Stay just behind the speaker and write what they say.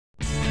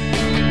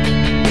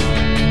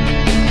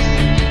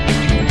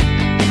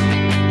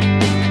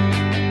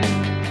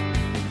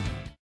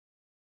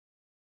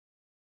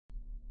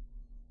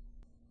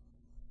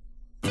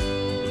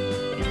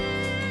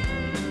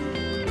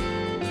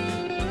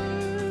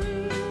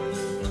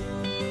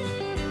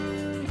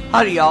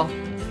Howdy y'all,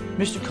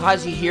 Mr.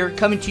 Causey here,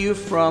 coming to you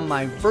from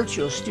my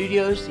virtual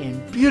studios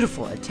in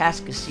beautiful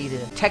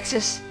Atascocita,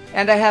 Texas,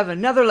 and I have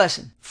another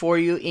lesson for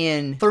you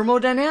in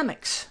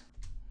thermodynamics.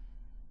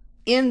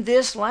 In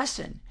this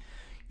lesson,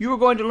 you are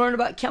going to learn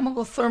about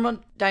chemical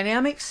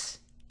thermodynamics,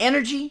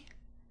 energy,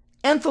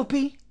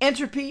 enthalpy,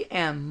 entropy,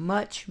 and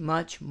much,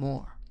 much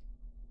more.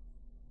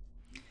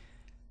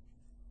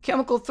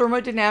 Chemical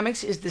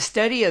thermodynamics is the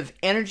study of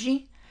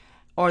energy,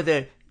 or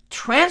the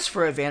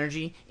transfer of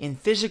energy in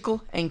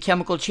physical and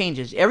chemical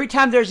changes. Every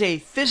time there's a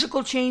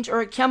physical change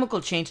or a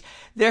chemical change,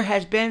 there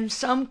has been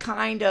some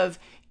kind of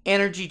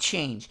energy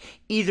change.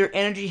 Either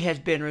energy has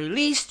been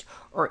released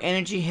or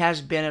energy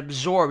has been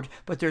absorbed,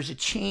 but there's a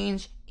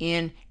change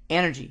in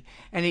energy.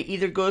 And it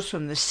either goes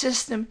from the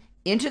system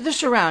into the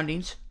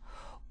surroundings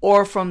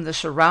or from the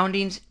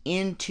surroundings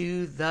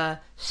into the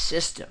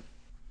system.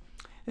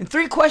 And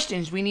three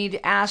questions we need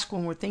to ask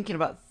when we're thinking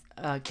about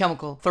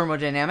chemical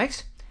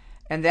thermodynamics.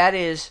 And that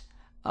is,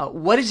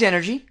 what is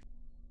energy?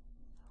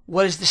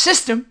 What is the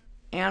system?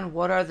 And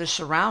what are the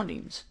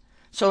surroundings?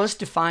 So let's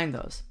define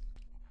those.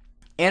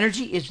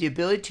 Energy is the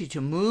ability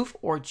to move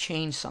or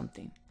change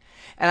something.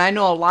 And I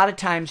know a lot of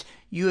times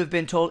you have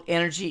been told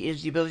energy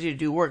is the ability to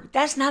do work.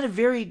 That's not a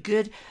very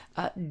good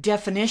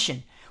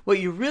definition. What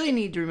you really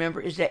need to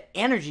remember is that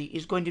energy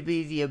is going to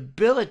be the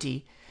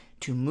ability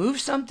to move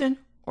something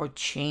or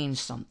change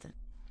something.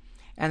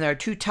 And there are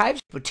two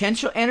types: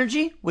 potential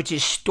energy, which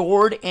is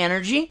stored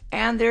energy,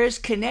 and there is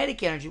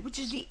kinetic energy, which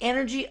is the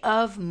energy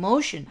of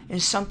motion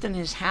and something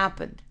has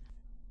happened.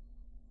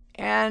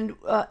 And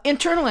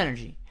internal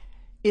energy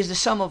is the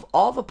sum of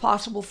all the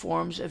possible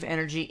forms of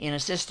energy in a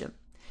system.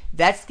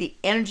 That's the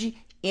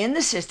energy in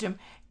the system,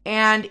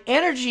 and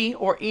energy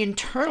or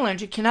internal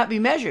energy cannot be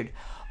measured.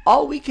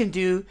 All we can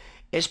do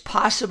is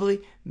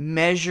possibly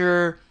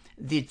measure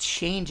the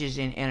changes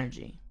in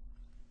energy.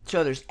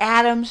 So there's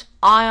atoms,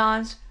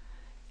 ions,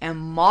 and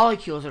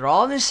molecules that are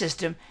all in the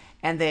system,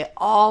 and they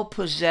all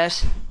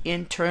possess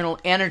internal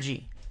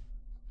energy.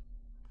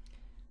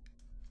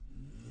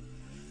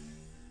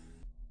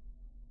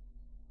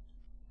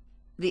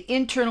 The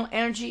internal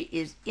energy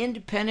is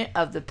independent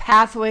of the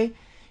pathway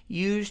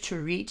used to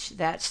reach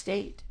that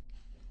state.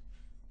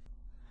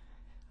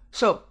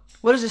 So,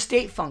 what is a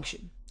state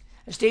function?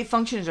 A state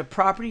function is a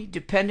property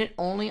dependent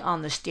only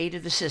on the state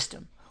of the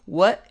system.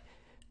 What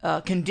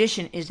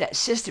condition is that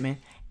system in,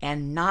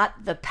 and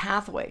not the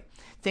pathway.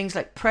 Things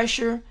like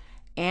pressure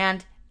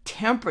and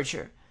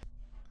temperature.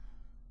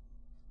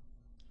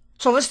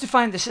 So let's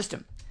define the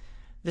system.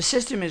 The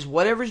system is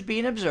whatever is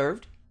being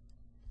observed,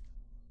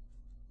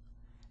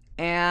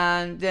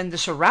 and then the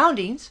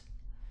surroundings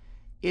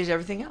is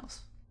everything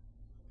else.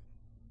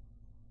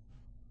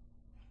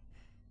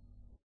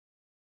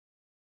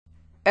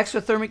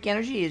 Exothermic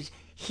energy is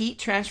heat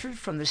transferred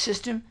from the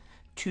system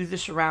to the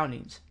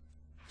surroundings.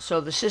 So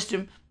the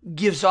system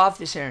gives off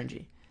this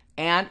energy,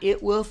 and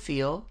it will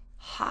feel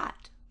hot.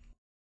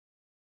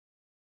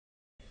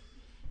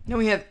 Then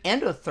we have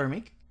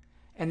endothermic,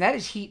 and that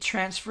is heat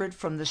transferred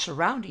from the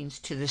surroundings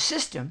to the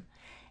system.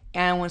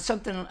 And when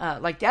something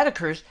like that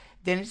occurs,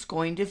 then it's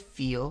going to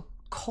feel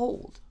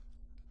cold.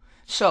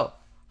 So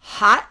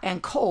hot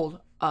and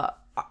cold,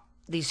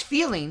 these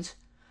feelings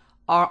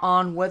are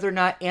on whether or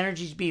not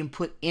energy is being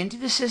put into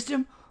the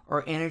system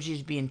or energy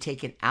is being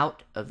taken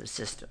out of the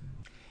system.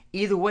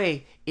 Either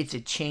way, it's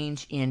a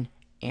change in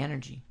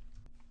energy.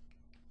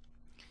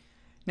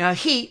 Now,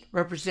 heat,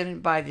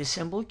 represented by the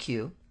symbol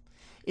Q,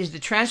 is the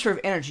transfer of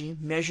energy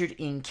measured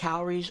in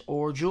calories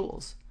or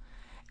joules.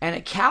 And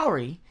a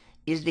calorie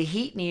is the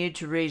heat needed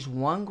to raise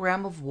 1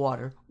 gram of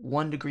water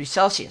 1 degree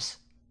Celsius.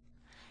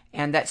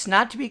 And that's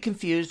not to be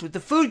confused with the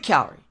food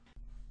calorie.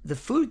 The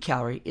food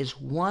calorie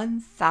is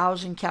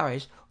 1,000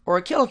 calories, or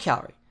a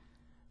kilocalorie.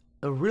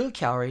 A real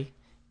calorie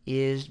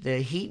is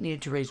the heat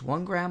needed to raise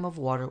 1 gram of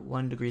water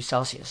 1 degree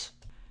Celsius.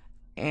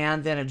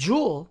 And then a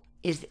joule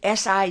is the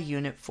SI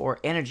unit for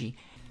energy.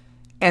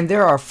 And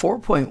there are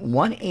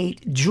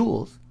 4.18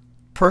 joules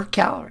per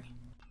calorie.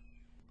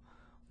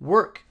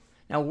 Work.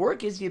 Now,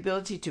 work is the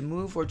ability to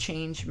move or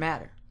change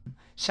matter.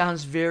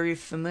 Sounds very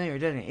familiar,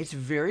 doesn't it? It's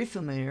very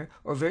familiar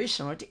or very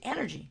similar to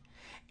energy.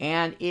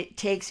 And it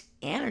takes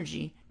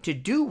energy to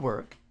do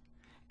work.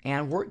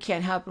 And work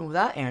can't happen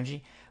without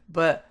energy.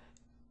 But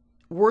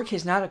work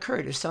has not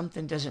occurred if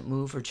something doesn't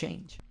move or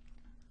change.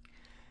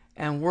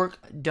 And work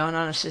done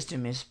on a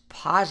system is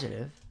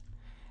positive.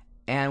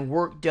 And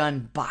work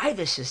done by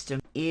the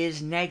system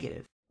is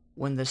negative.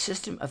 When the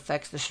system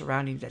affects the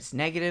surroundings, that's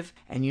negative,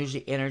 and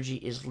usually energy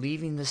is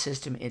leaving the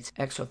system, it's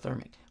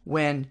exothermic.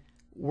 When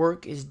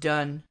work is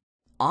done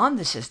on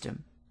the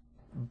system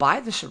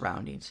by the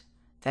surroundings,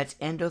 that's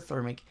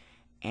endothermic,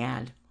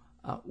 and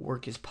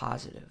work is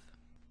positive.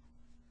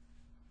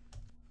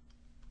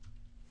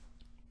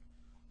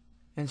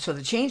 And so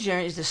the change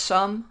there is the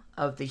sum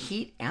of the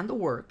heat and the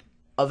work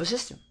of a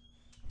system.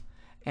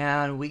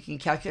 And we can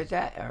calculate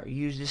that or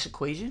use this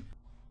equation.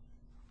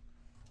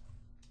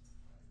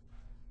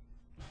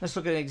 Let's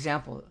look at an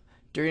example.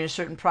 During a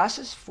certain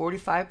process,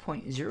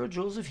 45.0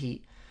 joules of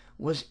heat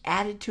was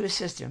added to a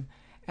system,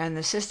 and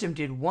the system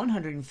did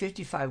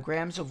 155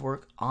 grams of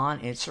work on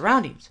its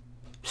surroundings.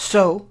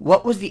 So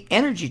what was the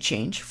energy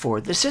change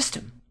for the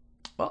system?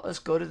 Well, let's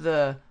go to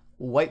the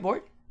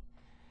whiteboard.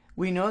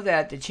 We know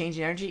that the change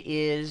in energy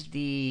is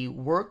the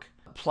work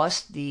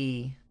plus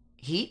the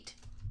heat,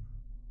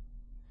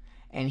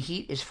 and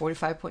heat is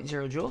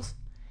 45.0 joules,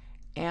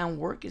 and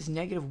work is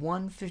negative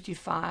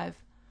 155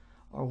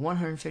 or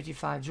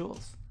 155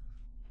 joules.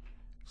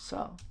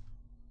 So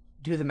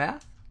do the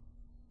math,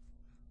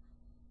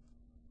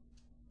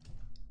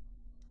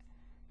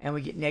 and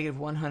we get negative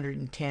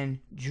 110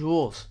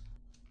 joules.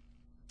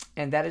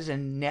 And that is a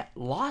net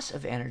loss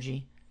of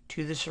energy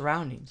to the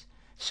surroundings.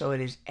 So it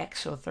is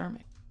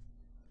exothermic.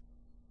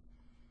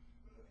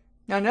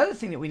 Now, another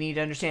thing that we need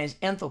to understand is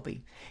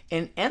enthalpy.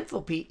 And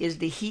enthalpy is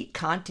the heat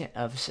content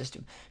of a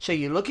system. So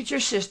you look at your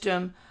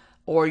system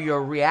or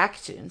your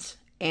reactants,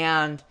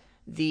 and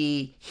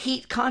the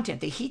heat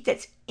content, the heat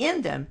that's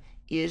in them,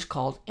 is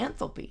called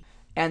enthalpy.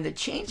 And the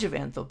change of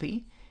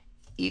enthalpy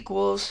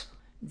equals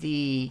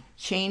the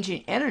change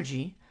in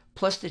energy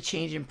plus the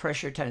change in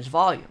pressure times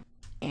volume.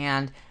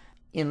 And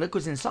in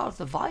liquids and solids,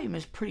 the volume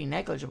is pretty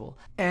negligible.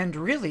 And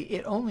really,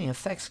 it only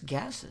affects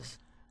gases.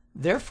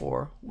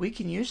 Therefore, we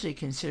can usually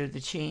consider the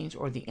change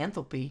or the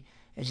enthalpy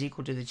as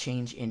equal to the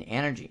change in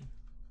energy.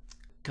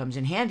 Comes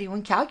in handy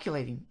when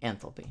calculating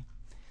enthalpy.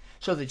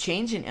 So the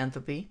change in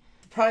enthalpy,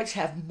 products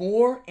have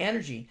more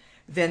energy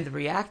than the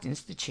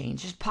reactants, the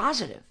change is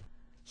positive.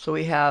 So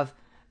we have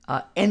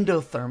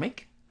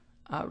endothermic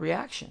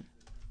reaction.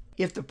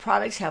 If the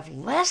products have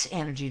less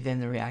energy than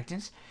the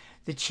reactants,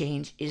 the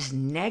change is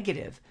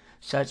negative,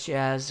 such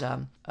as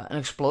an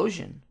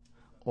explosion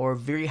or a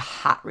very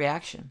hot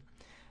reaction.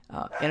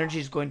 Energy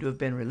is going to have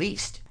been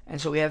released. And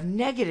so we have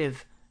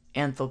negative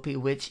enthalpy,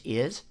 which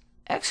is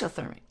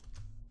exothermic.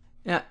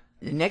 Now,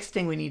 the next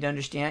thing we need to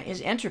understand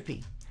is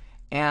entropy.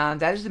 And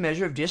that is the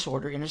measure of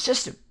disorder in a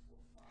system.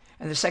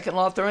 And the second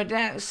law of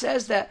thermodynamics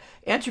says that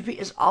entropy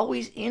is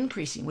always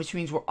increasing, which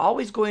means we're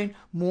always going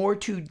more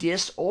to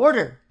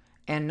disorder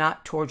and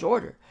not towards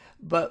order.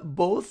 But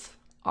both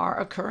are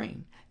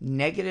occurring.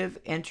 Negative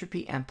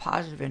entropy and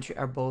positive entropy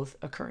are both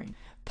occurring.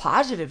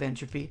 Positive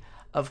entropy,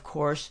 of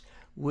course,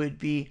 would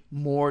be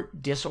more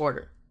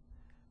disorder,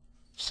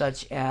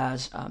 such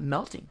as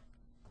melting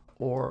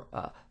or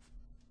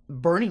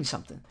burning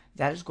something.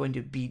 That is going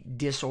to be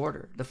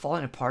disorder, the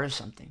falling apart of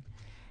something.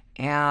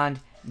 And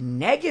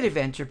negative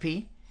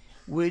entropy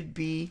would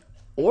be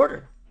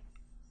order,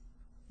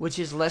 which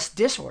is less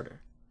disorder.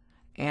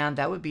 And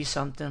that would be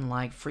something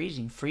like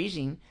freezing.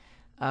 Freezing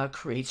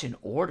creates an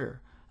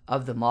order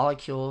of the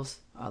molecules,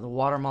 the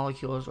water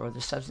molecules, or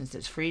the substance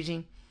that's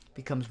freezing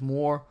becomes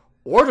more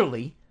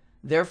orderly,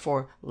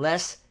 therefore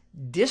less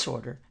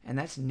disorder, and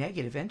that's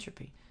negative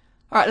entropy.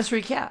 All right, let's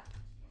recap.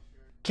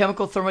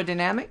 Chemical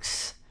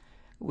thermodynamics,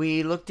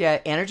 we looked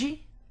at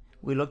energy,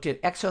 we looked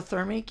at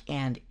exothermic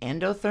and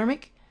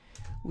endothermic.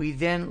 We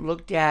then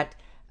looked at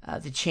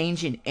the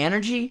change in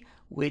energy,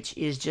 which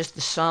is just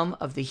the sum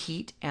of the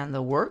heat and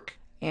the work,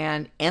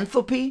 and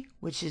enthalpy,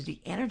 which is the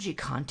energy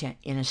content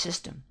in a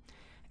system.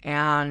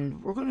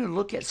 And we're going to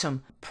look at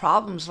some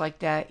problems like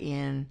that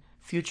in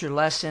future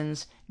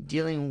lessons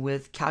dealing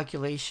with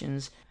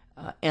calculations,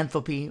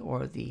 enthalpy,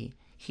 or the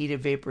heat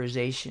of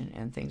vaporization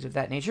and things of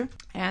that nature.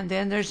 And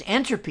then there's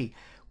entropy,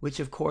 which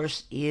of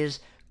course is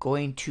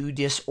going to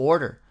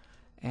disorder.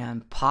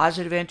 And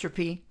positive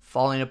entropy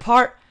falling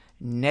apart,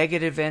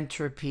 negative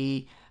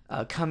entropy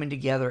coming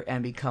together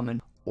and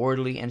becoming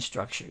orderly and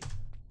structured.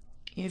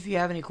 If you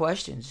have any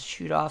questions,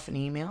 shoot off an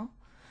email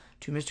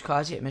to Mr.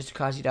 Causey at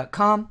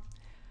mrcausey.com,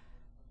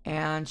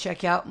 and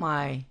check out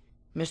my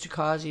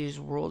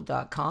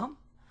mrcauseysworld.com.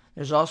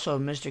 There's also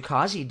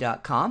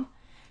mrcausey.com,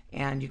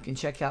 and you can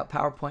check out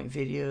PowerPoint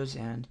videos,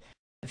 and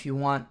if you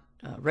want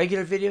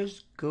regular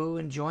videos, go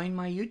and join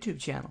my YouTube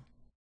channel.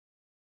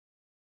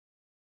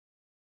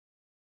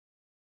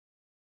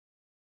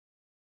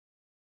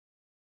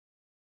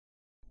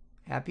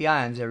 Happy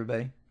ions,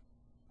 everybody.